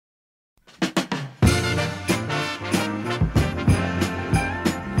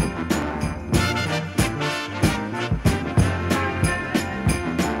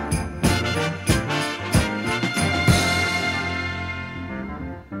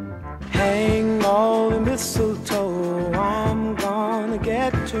hang all the mistletoe. I'm gonna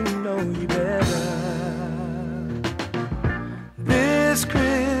get to know you better this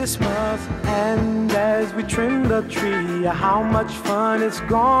Christmas. And as we trim the tree, how much fun it's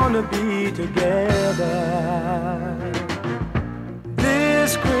gonna be together.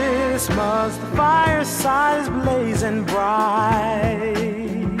 This Christmas, the fireside is blazing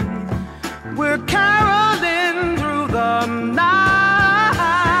bright. We're caroling through the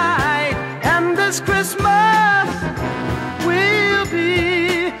night, and this Christmas will be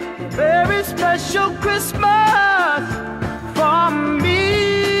a very special Christmas for me.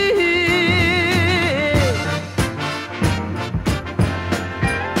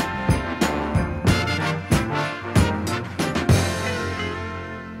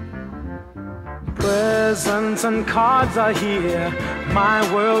 Presents and cards are here. My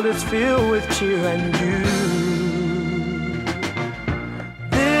world is filled with cheer and you.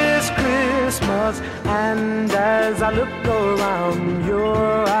 This Christmas, and as I look around,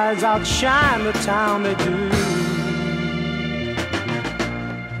 your eyes outshine the town they do.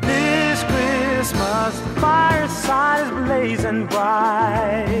 This Christmas, the fireside is blazing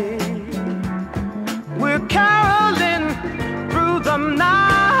bright. We're caroling through the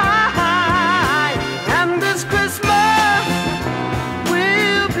night, and this Christmas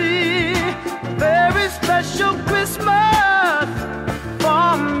will be a very special Christmas for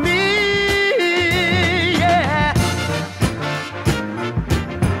me, yeah.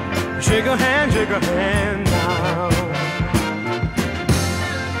 Shake a hand now.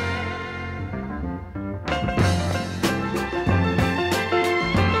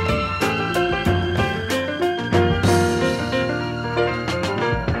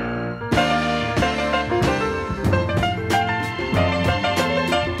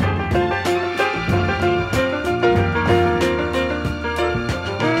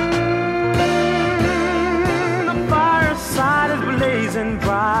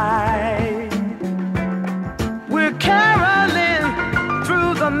 Bright. We're caroling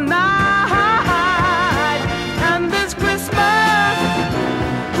through the night, and this Christmas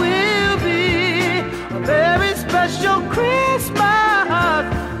will be a very special Christmas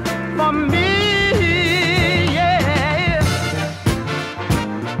for me, yeah.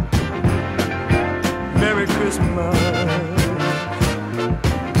 Merry Christmas.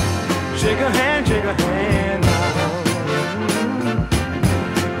 Shake a hand now.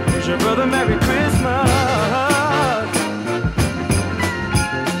 Your brother, Merry Christmas.